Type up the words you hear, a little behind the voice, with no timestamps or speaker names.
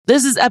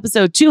This is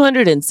episode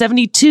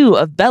 272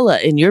 of Bella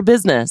in Your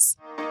Business.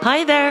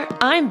 Hi there,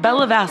 I'm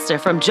Bella Vasta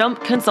from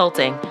Jump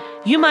Consulting.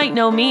 You might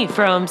know me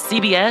from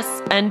CBS,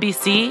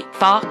 NBC,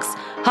 Fox,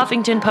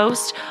 Huffington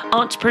Post,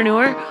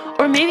 Entrepreneur,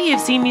 or maybe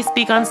you've seen me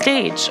speak on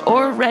stage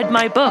or read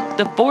my book,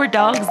 The 4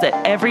 Dogs That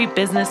Every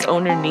Business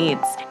Owner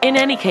Needs. In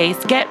any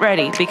case, get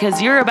ready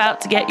because you're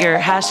about to get your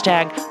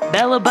hashtag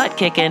Bella butt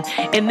kicking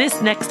in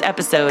this next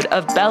episode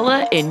of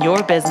Bella in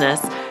Your Business.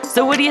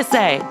 So what do you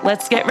say?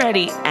 Let's get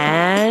ready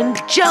and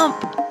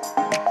jump!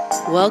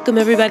 Welcome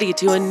everybody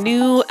to a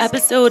new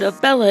episode of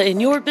Bella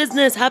in Your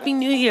Business. Happy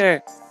New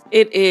Year!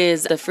 It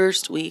is the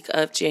first week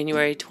of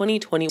January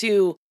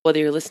 2022. Whether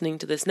you're listening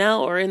to this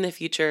now or in the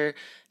future,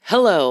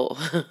 hello.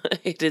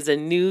 It is a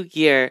new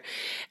year.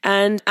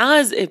 And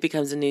as it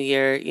becomes a new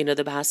year,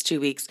 the past 2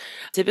 weeks,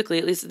 typically,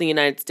 at least in the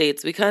United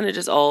States, we kind of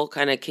just all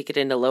kick it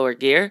into lower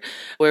gear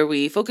where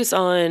we focus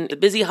on the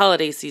busy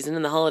holiday season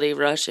and the holiday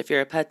rush if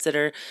you're a pet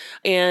sitter.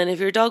 And if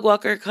you're a dog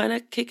walker, kind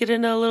of kick it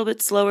into a little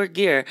bit slower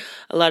gear.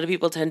 A lot of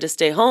people tend to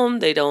stay home.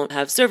 They don't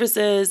have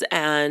services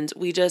and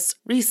we just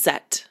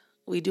reset.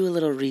 We do a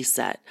little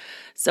reset.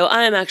 So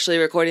I am actually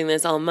recording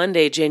this on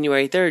Monday,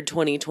 January 3rd,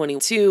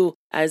 2022,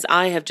 as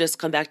I have just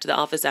come back to the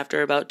office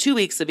after about 2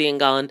 weeks of being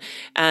gone.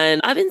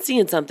 And I've been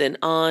seeing something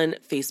on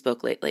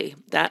Facebook lately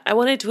that I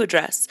wanted to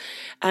address.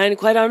 And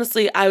quite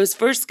honestly, I was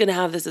first going to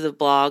have this as a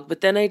blog,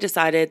 but then I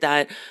decided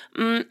that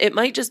it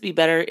might just be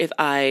better if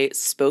I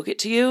spoke it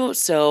to you.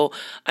 So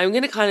I'm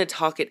going to kind of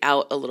talk it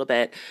out a little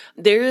bit.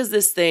 There is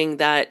this thing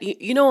that,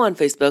 on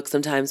Facebook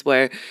sometimes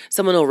where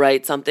someone will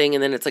write something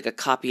and then it's like a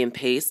copy and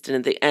paste. And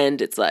at the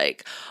end, it's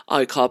like,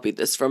 I copied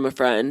this from a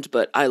friend,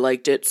 but I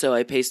liked it, so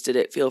I pasted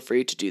it. Feel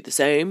free to do the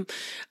same.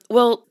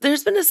 Well,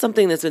 there's been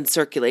something that's been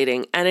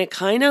circulating, and it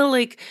kind of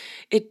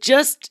it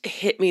just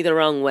hit me the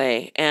wrong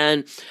way,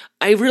 and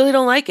I really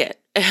don't like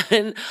it.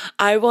 And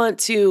I want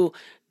to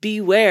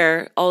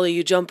beware all of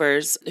you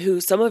jumpers who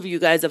some of you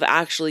guys have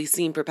actually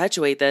seen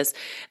perpetuate this.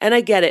 And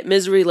I get it.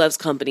 Misery loves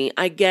company.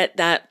 I get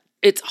that.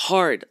 It's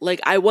hard.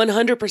 I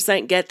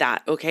 100% get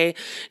that, okay?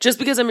 Just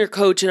because I'm your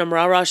coach and I'm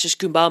rah-rah shish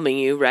kumbaming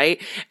you,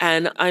 right?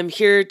 And I'm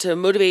here to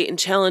motivate and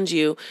challenge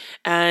you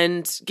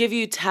and give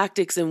you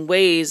tactics and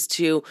ways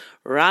to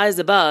rise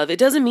above, it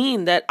doesn't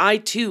mean that I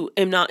too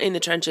am not in the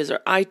trenches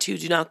or I too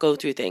do not go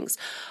through things.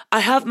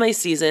 I have my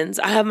seasons.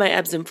 I have my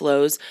ebbs and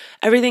flows.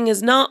 Everything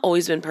has not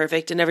always been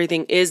perfect and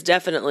everything is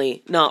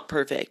definitely not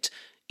perfect,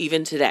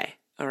 even today.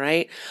 All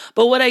right.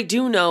 But what I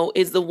do know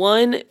is the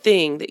one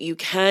thing that you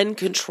can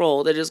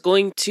control that is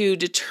going to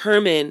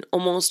determine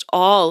almost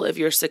all of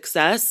your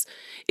success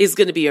is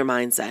going to be your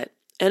mindset.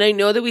 And I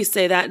know that we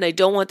say that, and I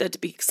don't want that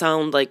to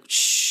sound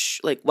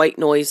like white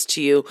noise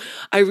to you.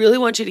 I really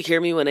want you to hear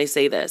me when I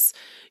say this.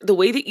 The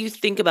way that you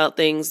think about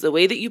things, the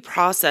way that you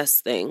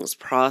process things,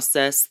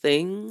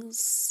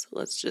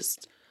 let's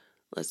just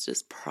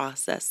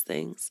process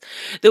things.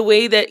 The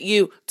way that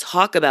you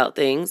talk about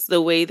things,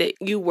 the way that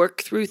you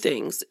work through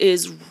things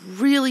is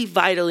really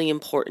vitally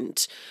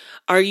important.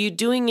 Are you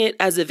doing it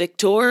as a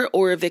victor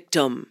or a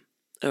victim?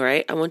 All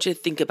right. I want you to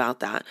think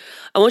about that.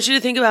 I want you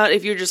to think about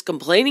if you're just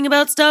complaining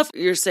about stuff,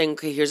 you're saying,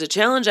 okay, here's a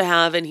challenge I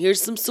have and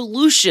here's some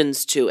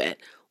solutions to it.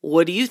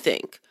 What do you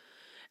think?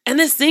 And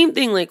the same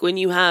thing, when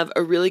you have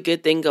a really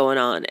good thing going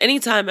on.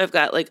 Anytime I've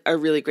got a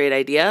really great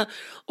idea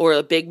or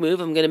a big move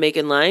I'm going to make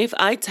in life,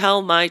 I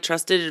tell my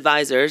trusted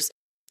advisors,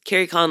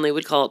 Carrie Conley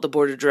would call it the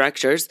board of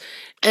directors,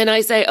 and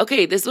I say,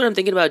 okay, this is what I'm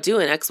thinking about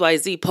doing,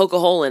 XYZ, poke a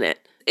hole in it.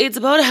 It's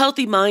about a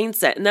healthy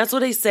mindset, and that's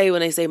what I say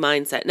when I say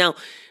mindset. Now,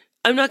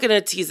 I'm not going to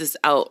tease this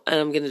out, and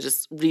I'm going to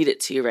just read it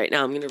to you right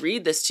now. I'm going to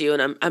read this to you,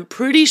 and I'm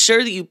pretty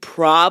sure that you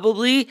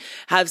probably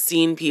have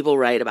seen people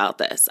write about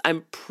this.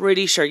 I'm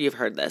pretty sure you've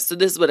heard this. So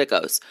this is what it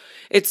goes.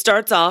 It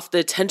starts off, the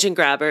attention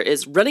grabber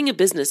is running a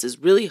business is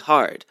really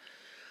hard.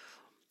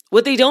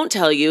 What they don't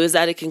tell you is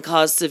that it can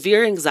cause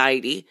severe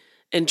anxiety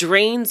and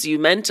drains you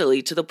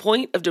mentally to the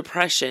point of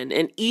depression,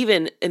 and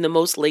even in the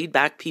most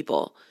laid-back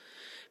people.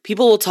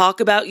 People will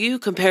talk about you,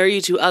 compare you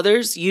to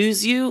others,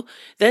 use you,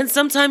 then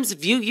sometimes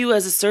view you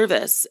as a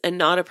service and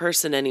not a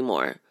person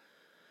anymore.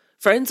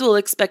 Friends will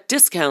expect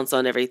discounts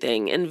on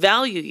everything and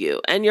value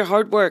you and your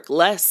hard work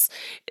less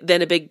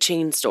than a big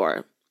chain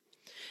store.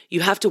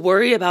 You have to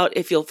worry about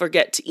if you'll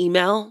forget to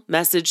email,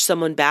 message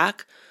someone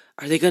back.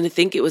 Are they going to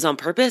think it was on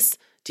purpose?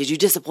 Did you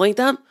disappoint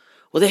them?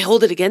 Will they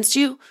hold it against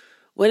you?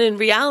 When in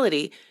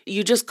reality,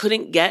 you just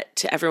couldn't get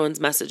to everyone's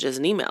messages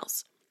and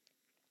emails.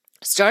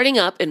 Starting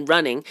up and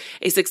running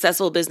a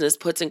successful business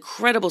puts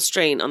incredible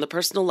strain on the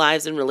personal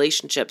lives and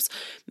relationships,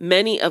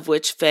 many of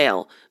which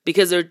fail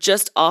because there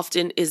just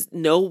often is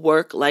no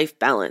work-life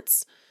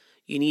balance.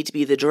 You need to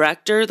be the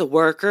director, the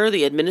worker,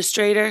 the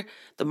administrator,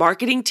 the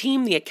marketing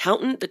team, the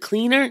accountant, the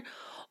cleaner,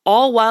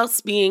 all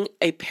whilst being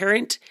a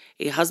parent,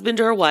 a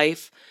husband or a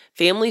wife,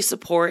 family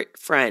support,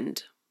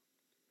 friend.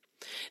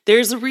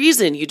 There's a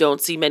reason you don't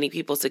see many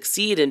people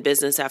succeed in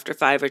business after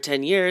 5 or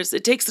 10 years.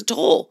 It takes a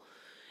toll.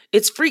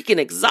 It's freaking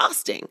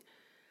exhausting.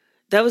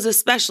 That was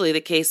especially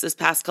the case this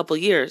past couple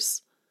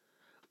years.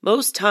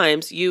 Most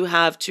times you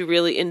have to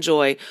really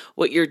enjoy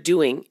what you're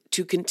doing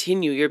to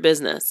continue your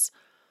business.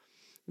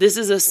 This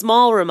is a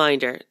small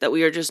reminder that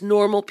we are just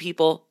normal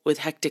people with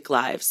hectic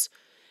lives.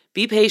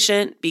 Be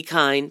patient, be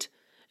kind,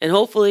 and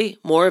hopefully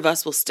more of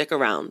us will stick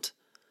around.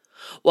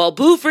 Well,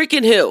 boo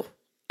freaking who,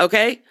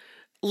 okay?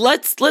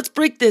 Let's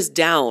break this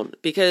down,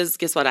 because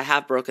guess what? I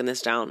have broken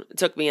this down. It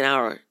took me an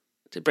hour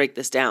to break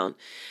this down,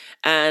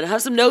 and I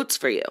have some notes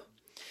for you.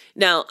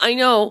 Now, I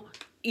know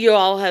you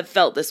all have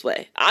felt this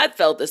way. I've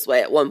felt this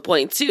way at one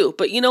point too,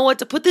 but you know what?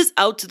 To put this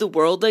out to the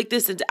world like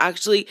this and to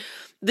actually,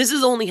 this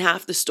is only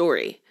half the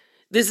story.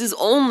 This is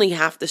only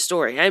half the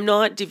story. I'm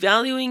not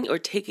devaluing or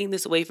taking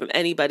this away from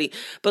anybody,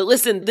 but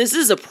listen, this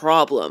is a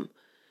problem.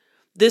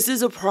 This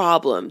is a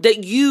problem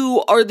that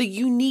you are the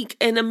unique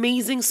and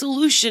amazing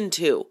solution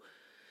to.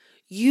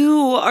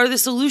 You are the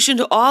solution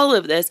to all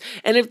of this.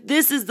 And if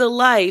this is the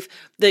life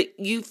that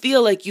you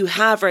feel like you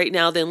have right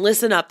now, then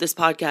listen up. This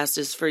podcast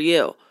is for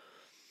you.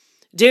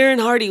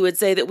 Darren Hardy would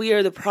say that we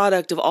are the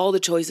product of all the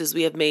choices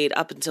we have made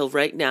up until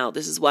right now.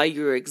 This is why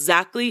you're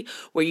exactly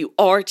where you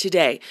are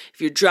today.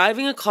 If you're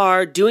driving a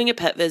car, doing a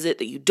pet visit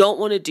that you don't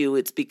want to do,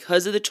 it's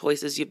because of the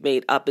choices you've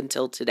made up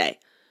until today.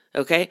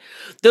 Okay?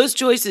 Those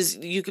choices,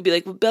 you could be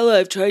like, well, Bella,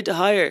 I've tried to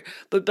hire,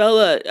 but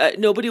Bella,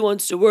 nobody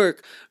wants to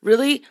work.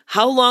 Really?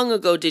 How long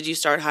ago did you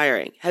start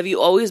hiring? Have you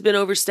always been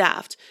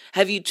overstaffed?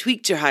 Have you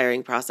tweaked your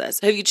hiring process?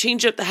 Have you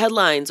changed up the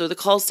headlines or the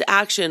calls to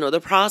action or the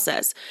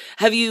process?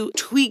 Have you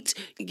tweaked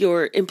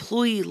your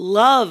employee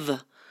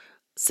love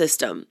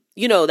system?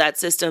 You know, that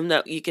system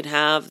that you can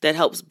have that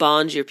helps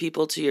bond your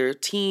people to your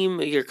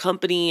team, your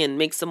company, and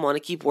makes them want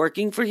to keep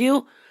working for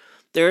you.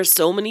 There are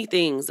so many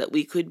things that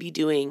we could be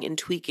doing and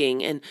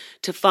tweaking and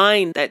to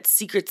find that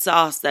secret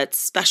sauce, that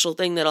special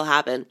thing that'll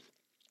happen.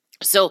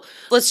 So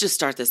let's just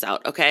start this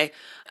out, okay?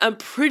 I'm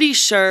pretty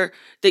sure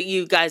that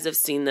you guys have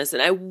seen this,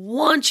 and I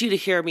want you to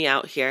hear me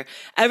out here.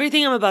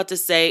 Everything I'm about to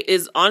say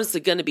is honestly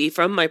going to be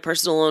from my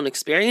personal own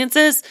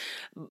experiences,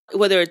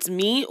 whether it's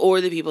me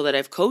or the people that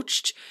I've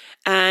coached.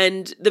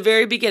 And the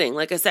very beginning,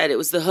 like I said, it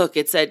was the hook.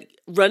 It said,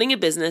 running a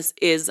business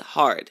is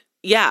hard.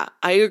 Yeah,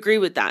 I agree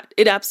with that.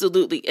 It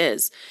absolutely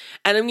is.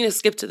 And I'm going to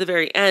skip to the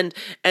very end.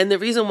 And the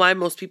reason why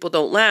most people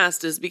don't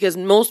last is because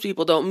most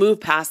people don't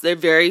move past their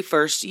very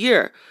first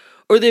year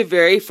or their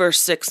very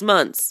first 6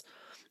 months.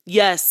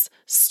 Yes,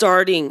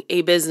 starting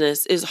a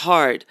business is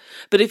hard.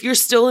 But if you're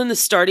still in the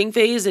starting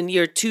phase in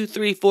year 2,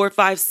 3, 4,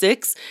 5,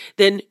 6,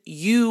 then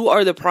you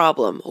are the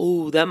problem.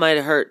 Oh, that might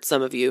have hurt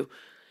some of you.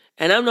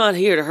 And I'm not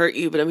here to hurt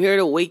you, but I'm here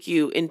to wake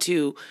you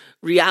into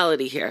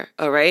reality here,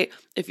 all right?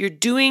 If you're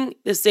doing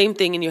the same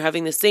thing and you're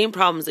having the same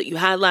problems that you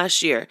had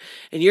last year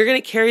and you're going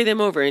to carry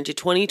them over into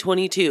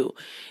 2022,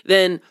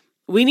 then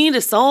we need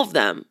to solve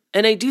them.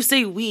 And I do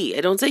say we. I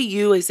don't say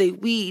you. I say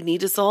we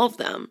need to solve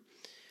them.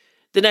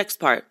 The next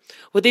part,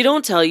 what they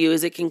don't tell you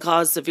is it can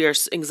cause severe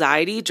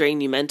anxiety,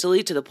 drain you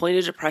mentally to the point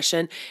of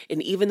depression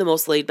in even the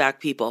most laid back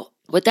people.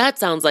 What that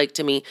sounds like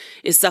to me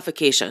is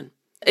suffocation.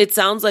 It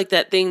sounds like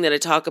that thing that I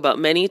talk about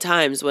many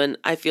times when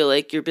I feel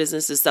like your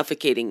business is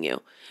suffocating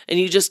you and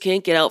you just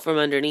can't get out from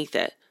underneath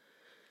it.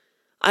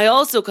 I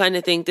also kind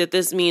of think that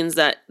this means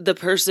that the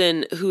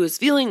person who is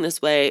feeling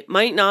this way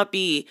might not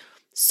be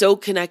so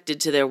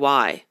connected to their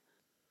why.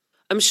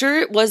 I'm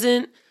sure it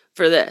wasn't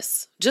for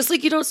this. Just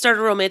like you don't start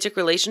a romantic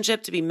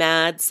relationship to be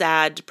mad,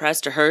 sad,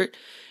 depressed, or hurt,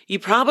 you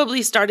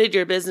probably started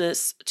your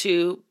business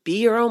to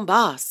be your own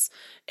boss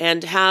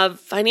and have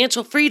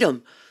financial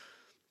freedom.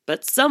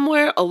 But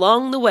somewhere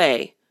along the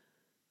way,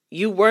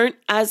 you weren't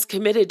as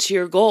committed to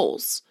your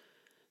goals.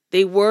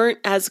 They weren't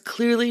as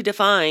clearly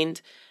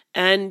defined,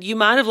 and you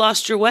might have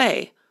lost your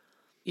way.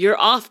 You're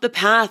off the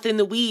path in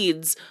the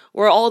weeds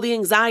where all the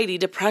anxiety,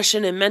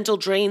 depression, and mental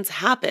drains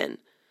happen.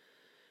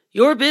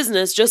 Your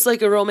business, just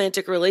like a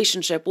romantic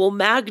relationship, will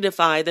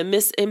magnify the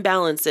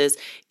imbalances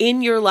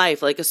in your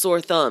life like a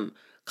sore thumb,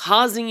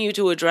 causing you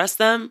to address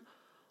them,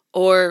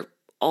 or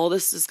all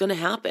this is going to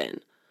happen.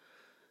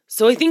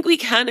 So I think we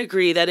can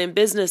agree that in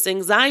business,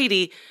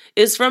 anxiety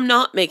is from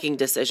not making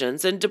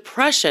decisions, and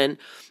depression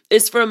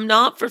is from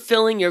not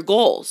fulfilling your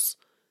goals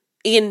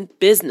in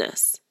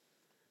business.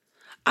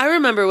 I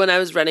remember when I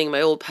was running my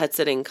old pet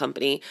sitting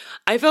company,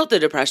 I felt the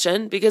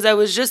depression because I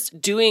was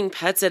just doing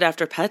pet sit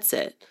after pet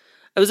sit.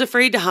 I was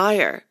afraid to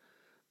hire,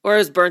 or I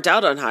was burnt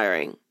out on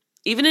hiring.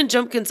 Even in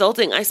Jump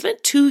Consulting, I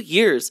spent 2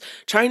 years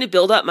trying to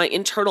build up my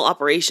internal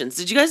operations.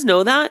 Did you guys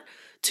know that?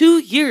 2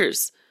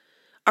 years.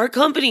 Our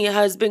company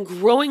has been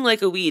growing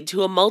like a weed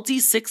to a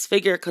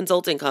multi-6-figure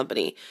consulting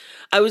company.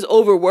 I was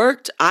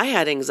overworked. I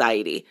had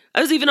anxiety. I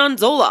was even on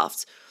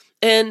Zoloft.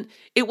 And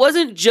it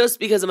wasn't just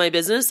because of my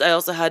business. I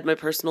also had my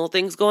personal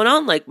things going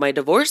on, like my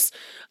divorce.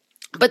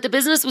 But the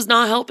business was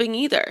not helping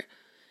either.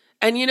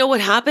 And you know what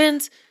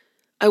happened?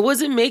 I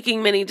wasn't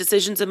making many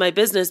decisions in my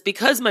business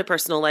because my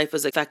personal life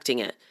was affecting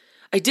it.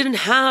 I didn't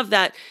have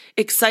that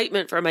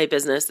excitement for my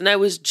business, and I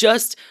was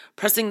just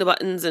pressing the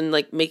buttons and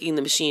making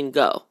the machine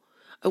go.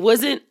 I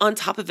wasn't on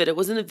top of it. I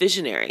wasn't a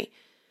visionary.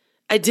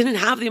 I didn't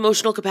have the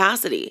emotional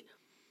capacity.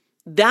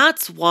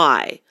 That's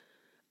why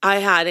I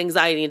had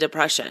anxiety and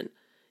depression,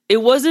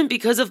 It wasn't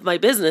because of my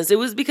business. It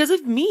was because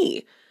of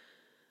me.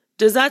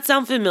 Does that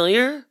sound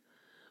familiar?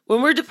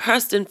 When we're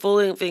depressed and full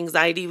of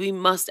anxiety, we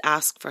must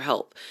ask for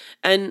help.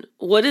 And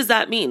what does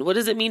that mean? What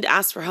does it mean to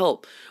ask for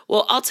help?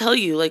 Well, I'll tell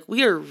you,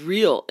 we are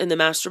real in the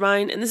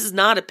mastermind, and this is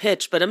not a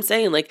pitch, but I'm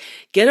saying,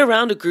 get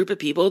around a group of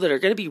people that are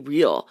going to be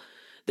real,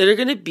 that are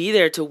going to be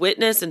there to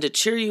witness and to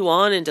cheer you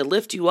on and to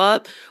lift you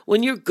up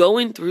when you're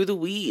going through the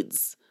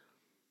weeds.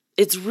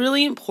 It's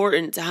really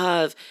important to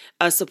have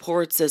a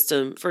support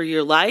system for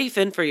your life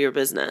and for your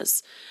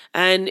business.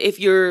 And if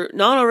you're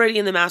not already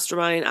in the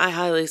mastermind, I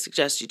highly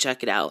suggest you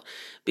check it out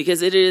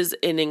because it is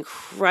an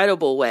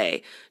incredible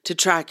way to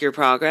track your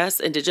progress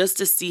and to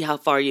see how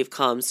far you've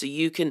come so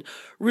you can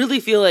really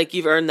feel like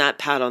you've earned that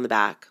pat on the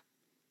back.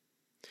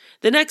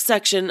 The next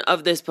section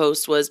of this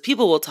post was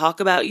people will talk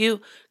about you,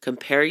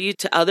 compare you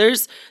to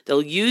others,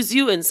 they'll use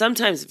you and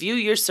sometimes view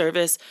your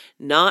service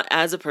not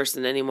as a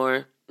person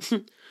anymore.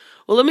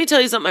 Well, let me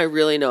tell you something I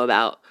really know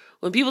about.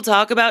 When people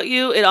talk about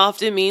you, it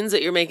often means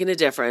that you're making a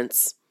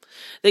difference,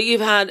 that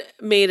you've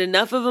made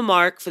enough of a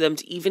mark for them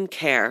to even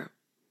care.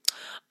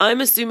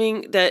 I'm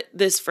assuming that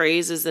this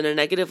phrase is in a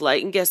negative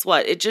light, and guess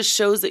what? It just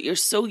shows that you're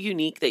so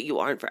unique that you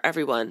aren't for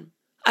everyone.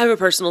 I have a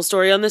personal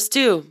story on this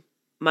too.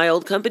 My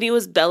old company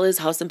was Bella's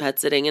House and Pet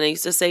Sitting, and I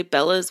used to say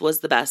Bella's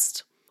was the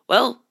best.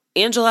 Well,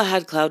 Angela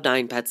had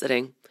Cloud9 Pet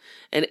Sitting,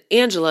 and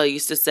Angela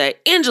used to say,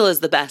 Angela's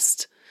the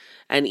best.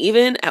 And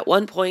even at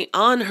one point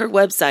on her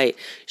website,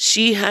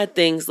 she had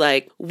things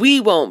like, we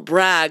won't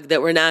brag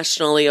that we're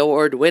nationally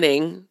award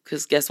winning,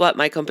 because guess what?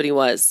 My company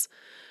was.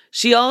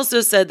 She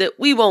also said that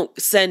we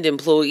won't send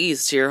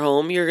employees to your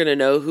home. You're going to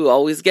know who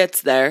always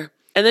gets there.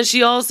 And then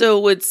she also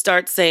would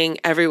start saying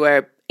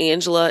everywhere,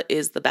 Angela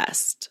is the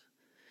best.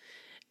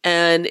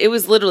 And it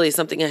was literally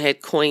something I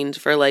had coined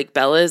for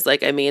Bella's.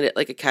 I made it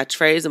like a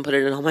catchphrase and put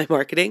it in all my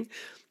marketing.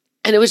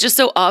 And it was just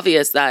so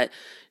obvious that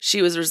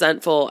she was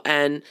resentful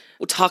and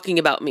talking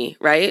about me,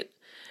 right?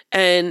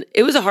 And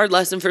it was a hard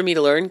lesson for me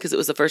to learn because it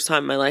was the first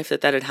time in my life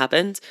that had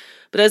happened.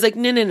 But I was like,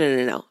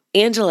 no.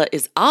 Angela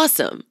is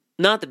awesome,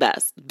 not the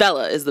best.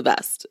 Bella is the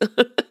best.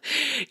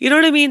 You know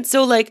what I mean?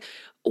 So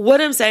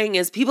what I'm saying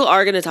is people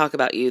are going to talk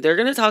about you. They're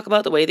going to talk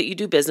about the way that you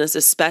do business,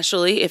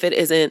 especially if it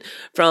isn't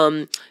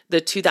from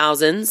the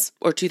 2000s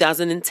or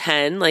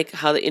 2010, like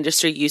how the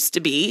industry used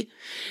to be.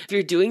 If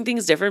you're doing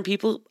things different,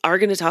 people are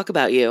going to talk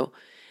about you.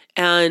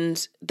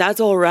 And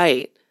that's all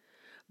right.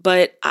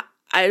 But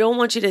I don't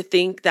want you to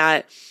think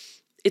that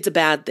it's a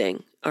bad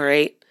thing, all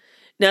right?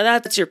 Now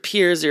that's your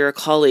peers or your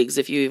colleagues,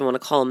 if you even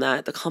want to call them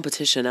that, the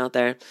competition out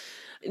there.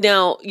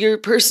 Now, your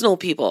personal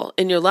people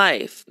in your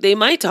life, they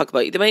might talk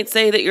about you. They might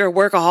say that you're a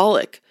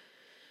workaholic.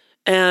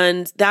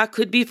 And that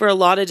could be for a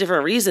lot of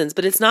different reasons,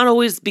 but it's not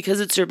always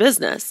because it's your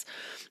business.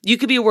 You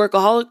could be a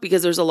workaholic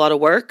because there's a lot of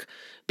work,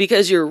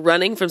 because you're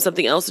running from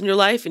something else in your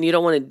life and you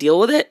don't want to deal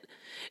with it.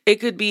 It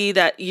could be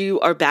that you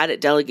are bad at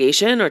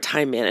delegation or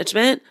time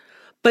management,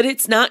 but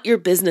it's not your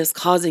business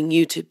causing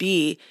you to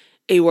be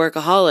a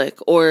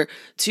workaholic or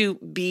to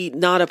be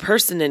not a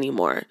person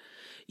anymore.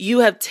 You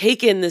have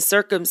taken this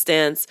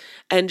circumstance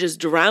and just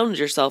drowned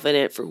yourself in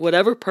it for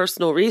whatever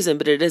personal reason,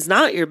 but it is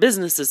not your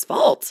business's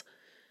fault.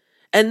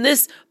 And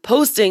this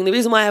posting, the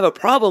reason why I have a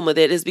problem with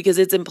it is because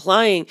it's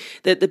implying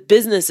that the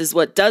business is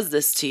what does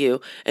this to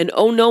you. And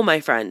oh no, my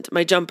friend,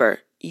 my jumper,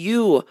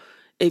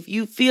 if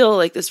you feel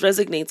like this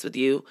resonates with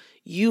you,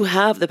 you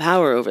have the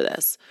power over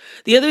this.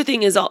 The other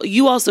thing is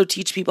you also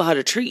teach people how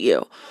to treat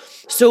you.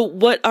 So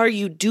what are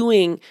you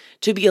doing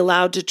to be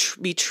allowed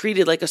to be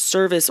treated like a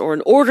service or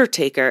an order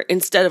taker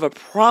instead of a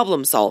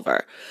problem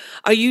solver?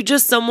 Are you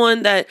just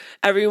someone that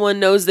everyone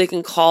knows they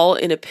can call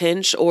in a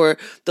pinch, or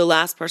the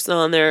last person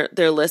on their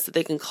list that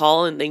they can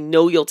call and they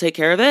know you'll take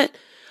care of it?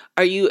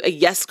 Are you a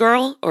yes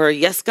girl or a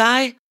yes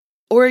guy?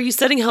 Or are you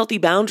setting healthy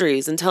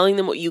boundaries and telling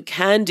them what you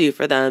can do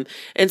for them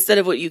instead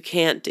of what you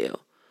can't do?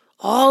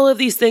 All of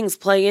these things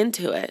play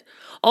into it.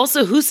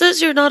 Also, who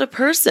says you're not a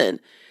person?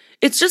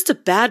 It's just a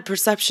bad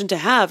perception to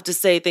have, to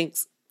say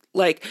things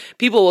like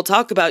people will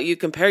talk about you,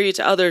 compare you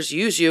to others,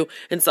 use you,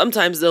 and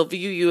sometimes they'll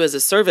view you as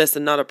a service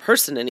and not a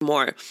person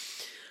anymore.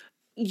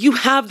 You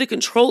have the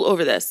control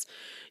over this.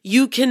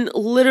 You can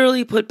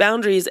literally put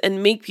boundaries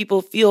and make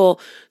people feel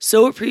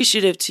so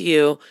appreciative to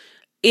you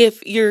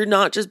if you're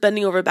not just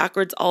bending over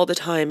backwards all the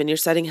time and you're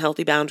setting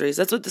healthy boundaries.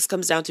 That's what this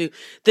comes down to.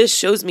 This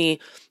shows me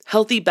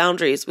healthy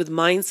boundaries with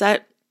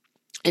mindset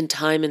and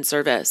time and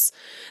service.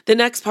 The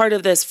next part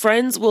of this,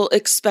 friends will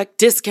expect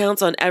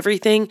discounts on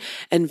everything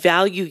and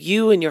value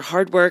you and your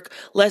hard work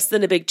less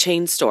than a big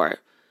chain store.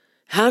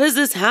 How does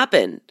this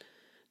happen?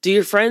 Do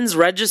your friends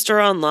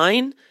register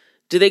online?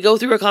 Do they go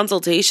through a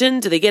consultation?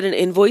 Do they get an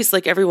invoice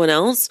like everyone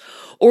else?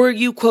 Or are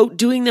you, quote,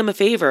 doing them a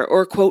favor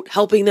or, quote,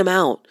 helping them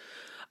out?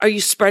 Are you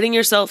spreading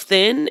yourself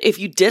thin? If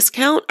you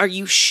discount, are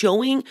you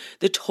showing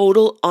the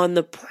total on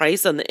the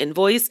price on the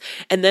invoice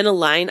and then a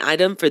line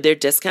item for their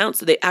discount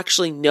so they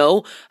actually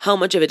know how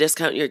much of a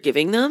discount you're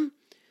giving them?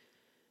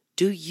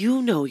 Do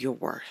you know your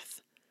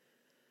worth?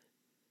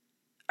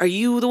 Are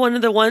you one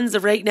of the ones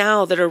that right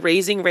now that are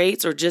raising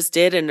rates or just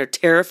did and are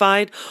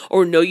terrified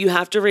or know you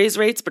have to raise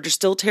rates but are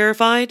still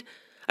terrified?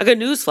 I got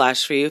news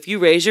flash for you. If you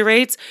raise your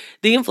rates,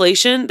 the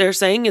inflation they're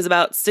saying is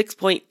about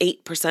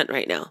 6.8%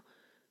 right now.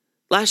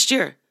 Last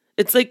year.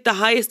 It's like the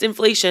highest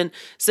inflation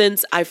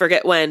since I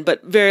forget when,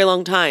 but very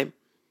long time.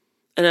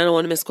 And I don't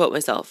want to misquote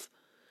myself.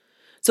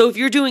 So if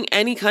you're doing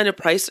any kind of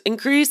price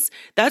increase,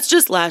 that's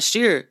just last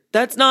year.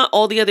 That's not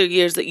all the other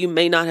years that you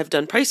may not have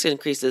done price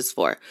increases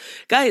for.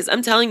 Guys,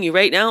 I'm telling you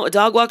right now, a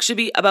dog walk should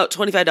be about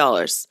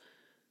 $25.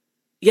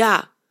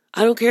 Yeah,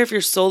 I don't care if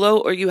you're solo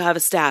or you have a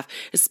staff,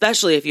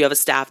 especially if you have a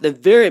staff, the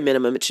very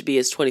minimum it should be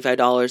is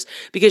 $25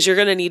 because you're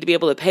going to need to be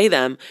able to pay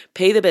them,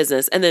 pay the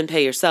business, and then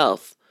pay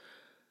yourself.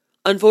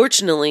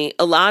 Unfortunately,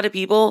 a lot of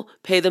people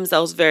pay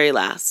themselves very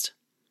last.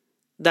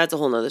 That's a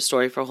whole nother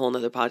story for a whole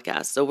nother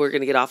podcast. So we're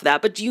going to get off of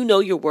that. But do you know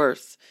your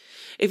worth?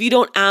 If you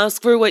don't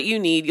ask for what you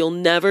need, you'll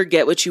never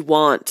get what you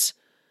want.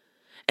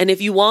 And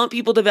if you want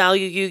people to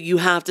value you, you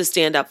have to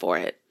stand up for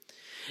it.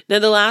 Now,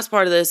 the last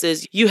part of this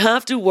is you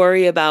have to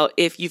worry about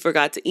if you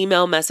forgot to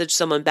email message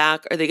someone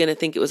back. Are they going to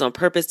think it was on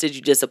purpose? Did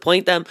you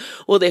disappoint them?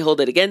 Will they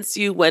hold it against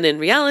you? When in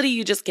reality,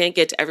 you just can't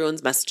get to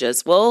everyone's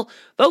messages. Well,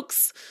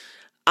 folks,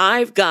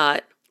 I've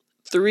got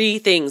 3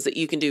 things that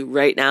you can do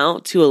right now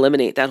to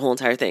eliminate that whole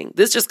entire thing.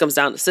 This just comes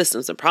down to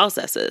systems and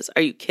processes.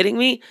 Are you kidding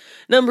me?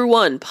 Number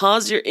 1,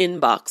 pause your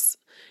inbox.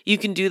 You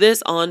can do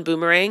this on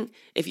Boomerang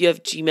if you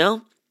have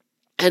Gmail.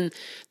 And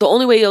the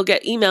only way you'll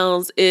get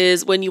emails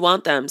is when you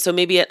want them. So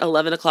maybe at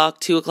 11 o'clock,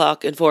 2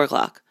 o'clock, and 4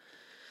 o'clock.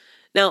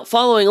 Now,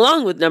 following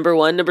along with number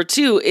 1, number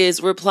 2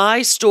 is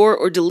reply, store,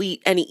 or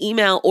delete any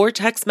email or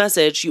text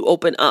message you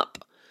open up.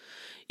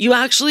 You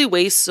actually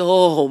waste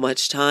so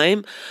much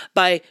time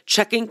by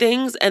checking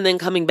things and then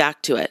coming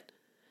back to it.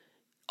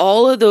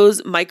 All of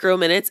those micro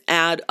minutes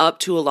add up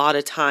to a lot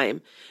of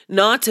time,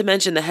 not to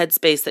mention the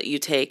headspace that you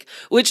take,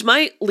 which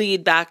might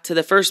lead back to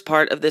the first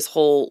part of this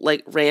whole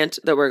rant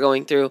that we're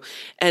going through,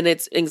 and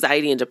it's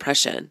anxiety and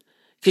depression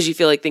because you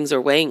feel like things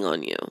are weighing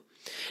on you.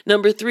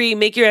 Number 3,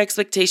 make your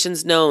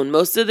expectations known.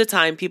 Most of the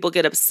time, people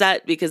get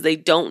upset because they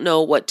don't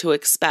know what to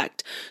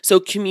expect. So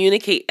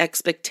communicate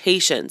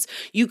expectations.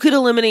 You could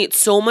eliminate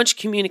so much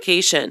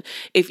communication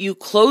if you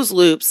close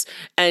loops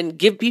and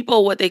give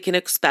people what they can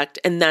expect,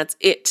 and that's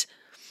it.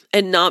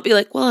 And not be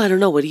like, well, I don't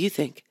know. What do you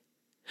think?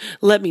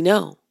 Let me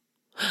know.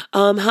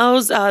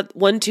 How's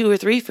 1, 2, or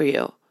 3 for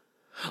you?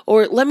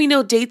 Or let me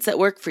know dates that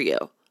work for you.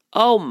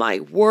 Oh my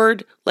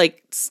word.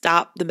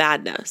 Stop the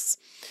madness.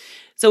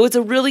 So it's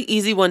a really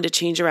easy one to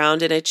change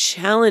around, and I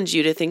challenge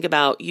you to think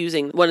about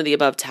using one of the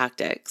above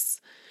tactics.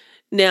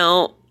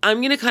 Now, I'm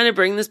going to kind of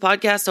bring this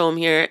podcast home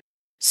here.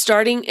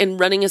 Starting and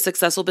running a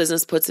successful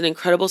business puts an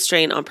incredible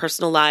strain on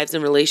personal lives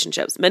and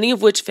relationships, many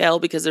of which fail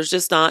because there's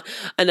just not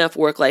enough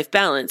work-life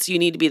balance. You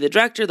need to be the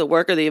director, the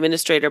worker, the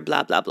administrator,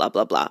 blah, blah, blah,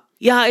 blah, blah.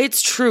 Yeah,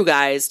 it's true,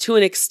 guys, to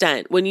an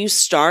extent. When you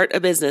start a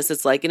business,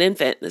 it's like an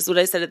infant. This is what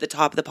I said at the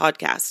top of the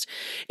podcast.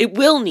 It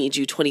will need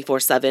you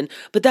 24/7,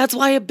 but that's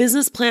why a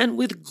business plan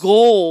with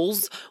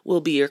goals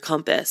will be your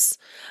compass.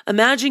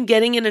 Imagine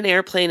getting in an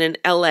airplane in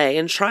LA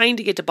and trying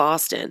to get to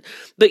Boston,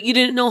 but you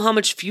didn't know how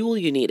much fuel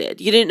you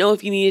needed. You didn't know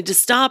if you needed to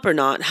stop or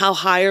not, how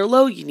high or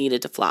low you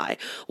needed to fly,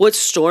 what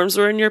storms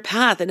were in your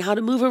path, and how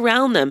to move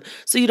around them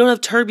so you don't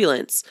have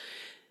turbulence.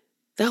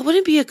 That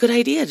wouldn't be a good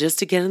idea just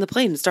to get in the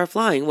plane and start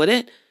flying, would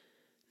it?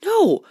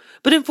 No,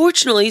 but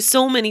unfortunately,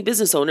 so many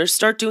business owners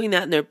start doing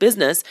that in their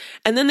business,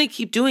 and then they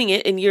keep doing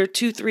it in year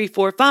 2, 3,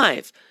 4,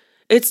 5.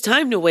 It's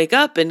time to wake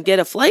up and get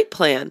a flight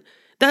plan.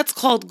 That's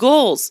called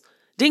goals.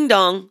 Ding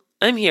dong,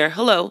 I'm here.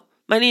 Hello,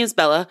 my name is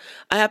Bella.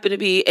 I happen to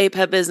be a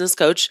pet business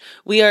coach.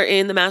 We are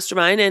in the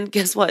mastermind, and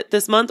guess what?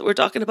 This month, we're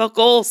talking about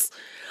goals.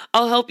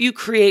 I'll help you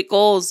create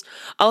goals.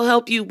 I'll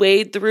help you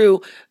wade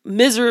through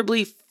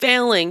miserably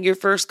failing your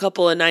first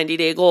couple of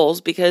 90-day goals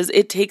because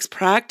it takes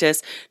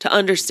practice to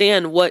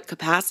understand what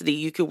capacity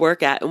you could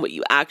work at and what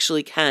you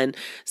actually can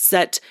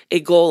set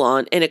a goal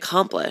on and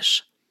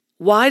accomplish.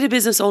 Why do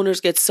business owners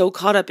get so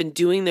caught up in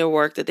doing their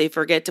work that they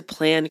forget to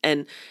plan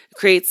and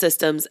create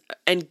systems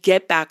and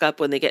get back up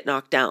when they get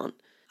knocked down?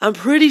 I'm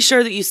pretty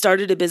sure that you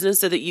started a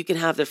business so that you can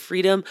have the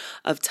freedom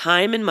of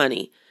time and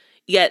money.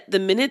 Yet the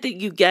minute that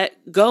you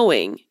get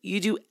going, you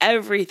do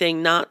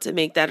everything not to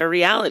make that a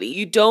reality.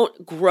 You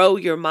don't grow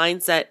your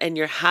mindset and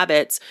your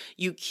habits.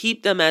 You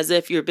keep them as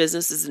if your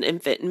business is an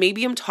infant.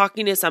 Maybe I'm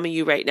talking to some of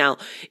you right now.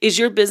 Is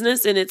your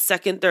business in its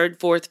 2nd, 3rd,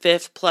 4th,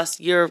 5th plus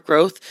year of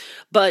growth,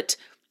 but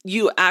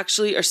you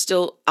actually are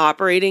still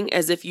operating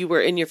as if you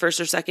were in your 1st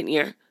or 2nd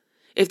year?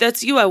 If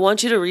that's you, I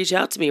want you to reach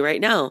out to me right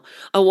now.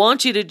 I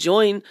want you to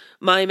join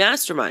my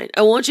mastermind.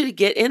 I want you to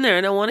get in there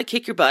and I want to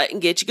kick your butt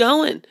and get you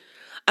going.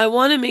 I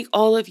want to make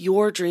all of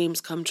your dreams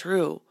come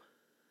true.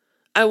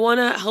 I want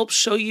to help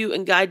show you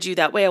and guide you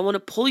that way. I want to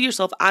pull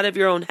yourself out of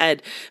your own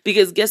head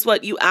because guess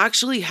what? You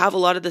actually have a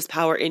lot of this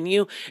power in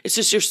you. It's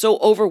just you're so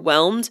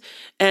overwhelmed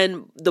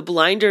and the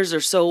blinders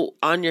are so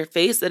on your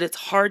face that it's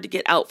hard to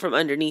get out from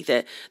underneath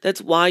it.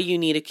 That's why you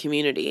need a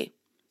community.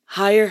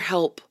 Hire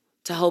help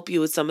to help you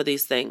with some of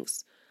these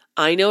things.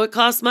 I know it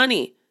costs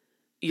money.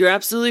 You're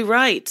absolutely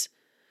right.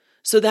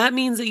 So that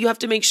means that you have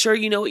to make sure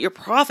you know what your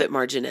profit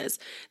margin is.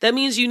 That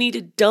means you need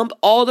to dump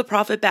all the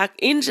profit back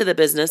into the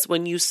business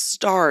when you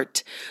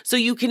start so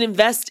you can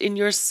invest in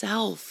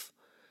yourself.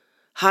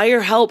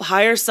 Hire help,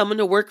 hire someone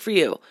to work for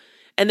you,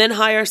 and then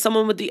hire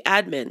someone with the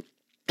admin,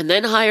 and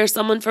then hire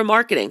someone for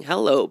marketing.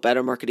 Hello,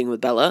 Better Marketing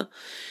with Bella.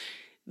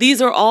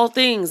 These are all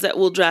things that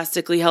will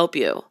drastically help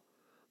you.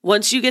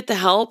 Once you get the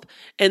help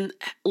and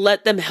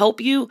let them help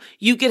you,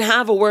 you can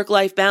have a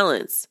work-life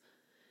balance.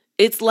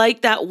 It's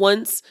like that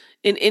once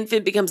an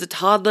infant becomes a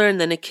toddler and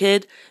then a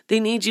kid, they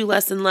need you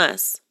less and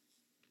less.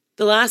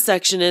 The last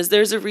section is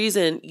there's a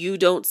reason you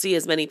don't see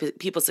as many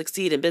people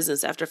succeed in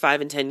business after 5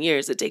 and 10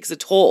 years. It takes a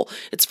toll.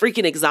 It's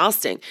freaking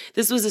exhausting.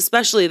 This was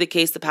especially the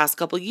case the past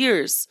couple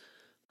years.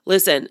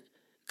 Listen,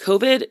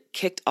 COVID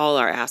kicked all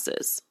our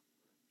asses.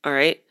 All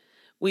right?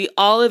 We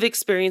all have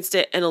experienced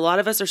it, and a lot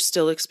of us are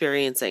still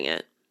experiencing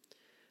it.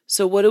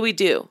 So what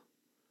do?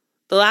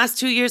 The last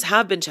 2 years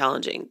have been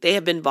challenging. They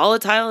have been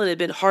volatile and have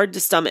been hard to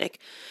stomach.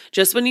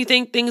 Just when you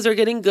think things are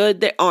getting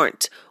good, they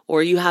aren't.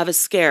 Or you have a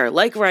scare,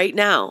 like right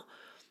now.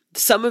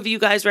 Some of you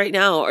guys right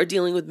now are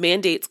dealing with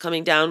mandates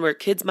coming down where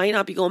kids might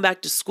not be going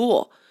back to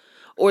school.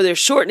 Or they're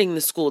shortening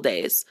the school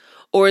days.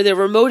 Or they're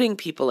remoting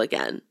people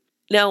again.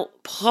 Now,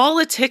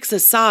 politics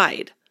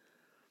aside,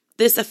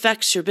 this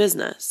affects your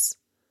business.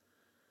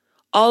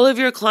 All of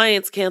your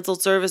clients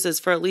canceled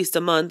services for at least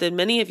a month, and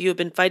many of you have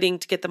been fighting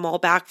to get them all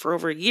back for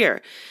over a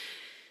year.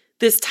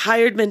 This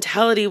tired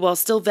mentality, while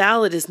still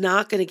valid, is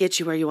not going to get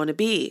you where you want to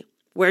be.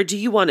 Where do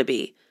you want to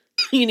be?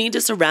 You need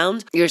to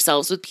surround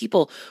yourselves with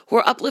people who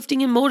are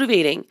uplifting and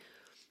motivating.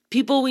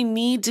 People we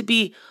need to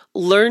be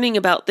learning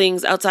about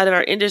things outside of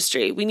our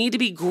industry. We need to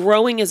be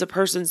growing as a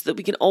person so that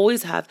we can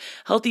always have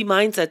healthy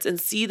mindsets and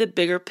see the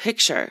bigger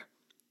picture.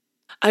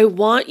 I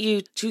want you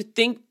to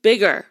think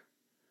bigger.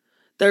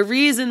 The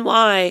reason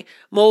why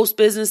most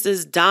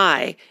businesses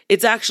die,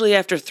 it's actually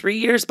after 3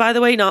 years, by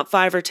the way, not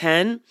 5 or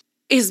 10,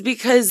 is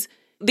because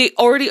they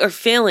already are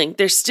failing.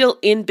 They're still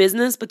in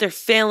business, but they're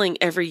failing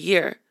every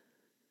year.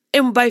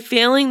 And by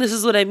failing, this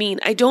is what I mean.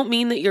 I don't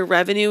mean that your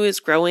revenue is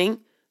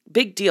growing.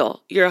 Big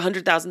deal. You're a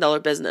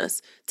 $100,000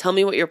 business. Tell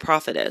me what your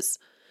profit is.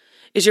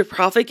 Is your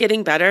profit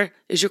getting better?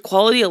 Is your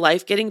quality of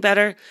life getting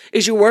better?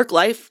 Is your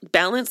work-life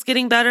balance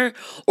getting better?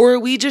 Or are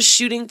we just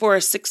shooting for a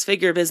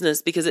 6-figure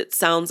business because it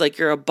sounds like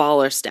you're a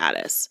baller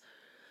status?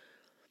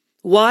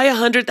 Why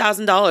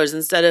 $100,000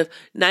 instead of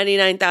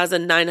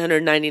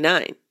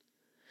 $99,999?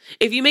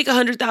 If you make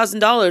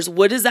 $100,000,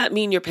 what does that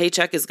mean your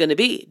paycheck is going to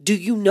be? Do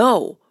you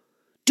know?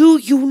 Do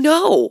you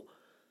know?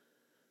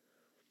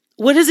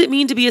 What does it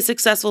mean to be a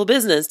successful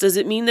business? Does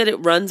it mean that it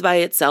runs by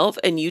itself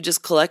and you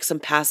just collect some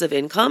passive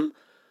income?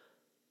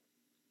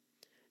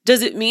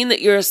 Does it mean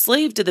that you're a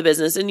slave to the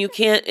business and you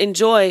can't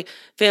enjoy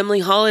family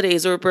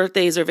holidays or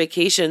birthdays or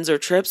vacations or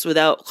trips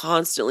without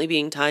constantly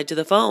being tied to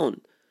the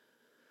phone?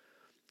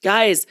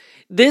 Guys,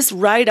 this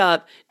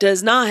write-up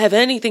does not have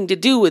anything to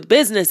do with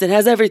business. It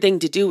has everything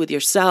to do with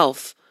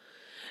yourself.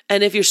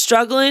 And if you're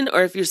struggling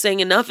or if you're saying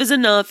enough is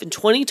enough and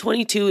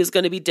 2022 is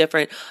going to be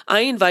different,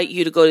 I invite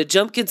you to go to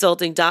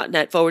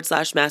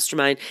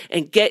jumpconsulting.net/mastermind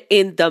and get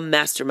in the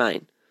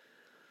mastermind.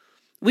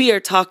 We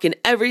are talking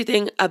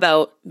everything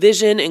about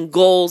vision and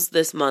goals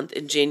this month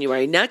in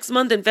January. Next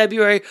month in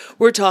February,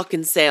 we're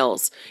talking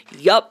sales.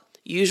 Yup.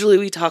 Usually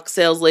we talk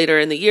sales later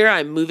in the year.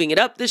 I'm moving it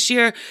up this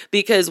year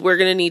because we're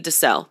going to need to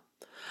sell.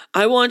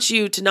 I want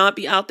you to not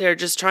be out there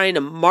just trying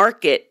to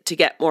market to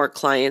get more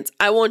clients.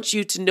 I want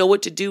you to know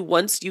what to do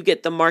once you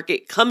get the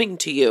market coming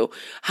to you,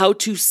 how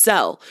to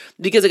sell.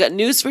 Because I got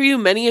news for you.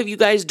 Many of you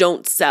guys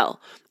don't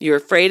sell. You're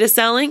afraid of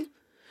selling.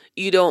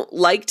 You don't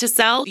like to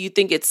sell. You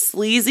think it's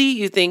sleazy.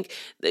 You think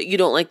that you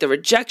don't like the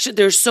rejection.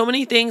 There's so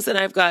many things that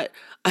I've got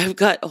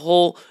a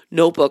whole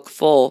notebook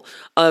full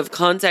of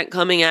content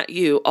coming at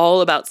you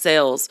all about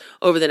sales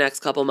over the next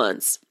couple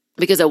months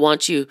because I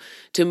want you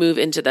to move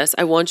into this.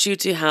 I want you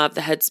to have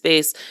the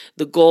headspace,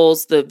 the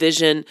goals, the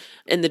vision,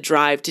 and the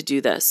drive to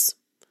do this.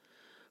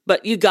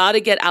 But you got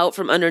to get out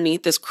from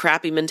underneath this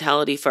crappy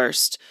mentality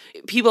first.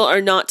 People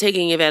are not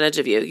taking advantage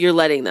of you. You're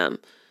letting them.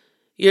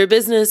 Your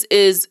business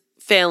is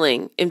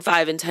failing in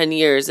 5 and 10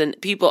 years,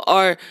 and people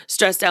are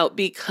stressed out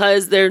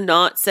because they're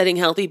not setting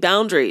healthy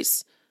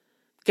boundaries.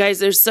 Guys,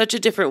 there's such a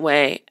different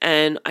way,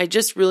 and I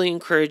just really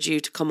encourage you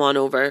to come on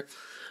over.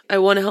 I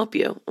want to help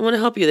you. I want to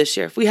help you this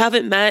year. If we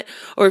haven't met,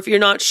 or if you're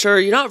not sure,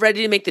 you're not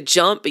ready to make the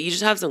jump, but you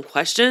just have some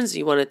questions,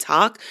 you want to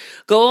talk,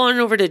 go on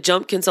over to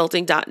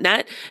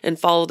jumpconsulting.net and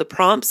follow the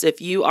prompts.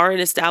 If you are an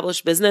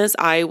established business,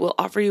 I will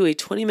offer you a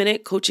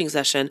 20-minute coaching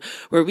session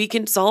where we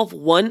can solve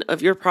one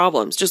of your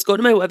problems. Just go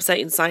to my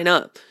website and sign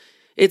up.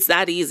 It's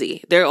that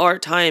easy. There are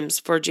times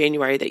for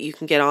January that you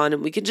can get on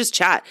and we can just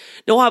chat.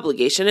 No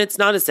obligation. It's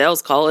not a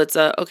sales call. It's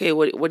okay,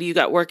 what do you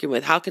got working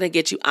with? How can I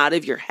get you out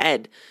of your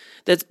head?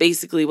 That's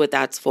basically what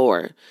that's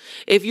for.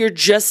 If you're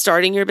just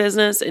starting your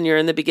business and you're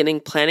in the beginning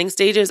planning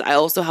stages, I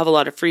also have a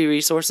lot of free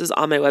resources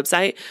on my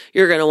website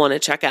you're going to want to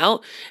check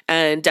out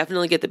and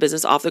definitely get the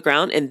business off the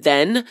ground. And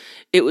then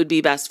it would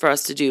be best for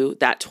us to do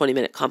that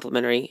 20-minute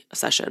complimentary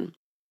session.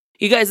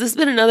 You guys, this has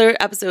been another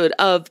episode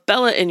of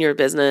Bella in Your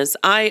Business.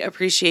 I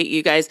appreciate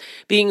you guys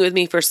being with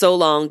me for so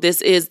long.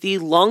 This is the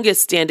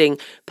longest standing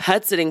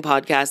pet sitting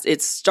podcast.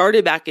 It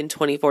started back in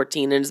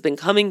 2014 and has been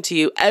coming to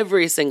you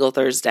every single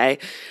Thursday.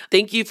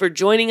 Thank you for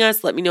joining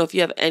us. Let me know if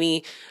you have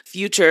any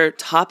future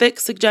topic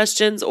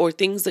suggestions or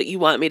things that you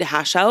want me to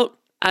hash out.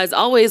 As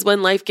always,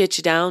 when life gets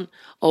you down,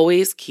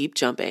 always keep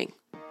jumping.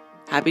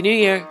 Happy New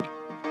Year.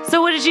 So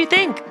what did you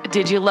think?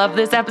 Did you love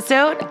this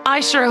episode?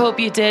 I sure hope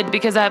you did,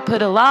 because I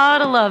put a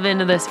lot of love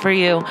into this for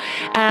you.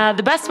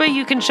 The best way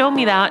you can show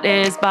me that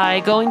is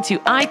by going to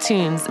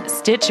iTunes,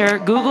 Stitcher,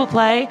 Google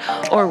Play,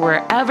 or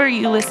wherever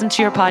you listen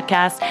to your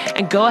podcast,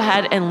 and go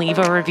ahead and leave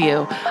a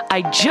review.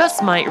 I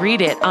just might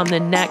read it on the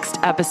next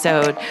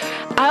episode.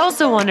 I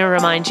also want to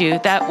remind you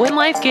that when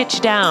life gets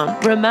you down,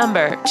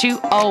 remember to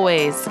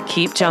always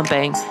keep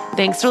jumping.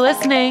 Thanks for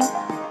listening.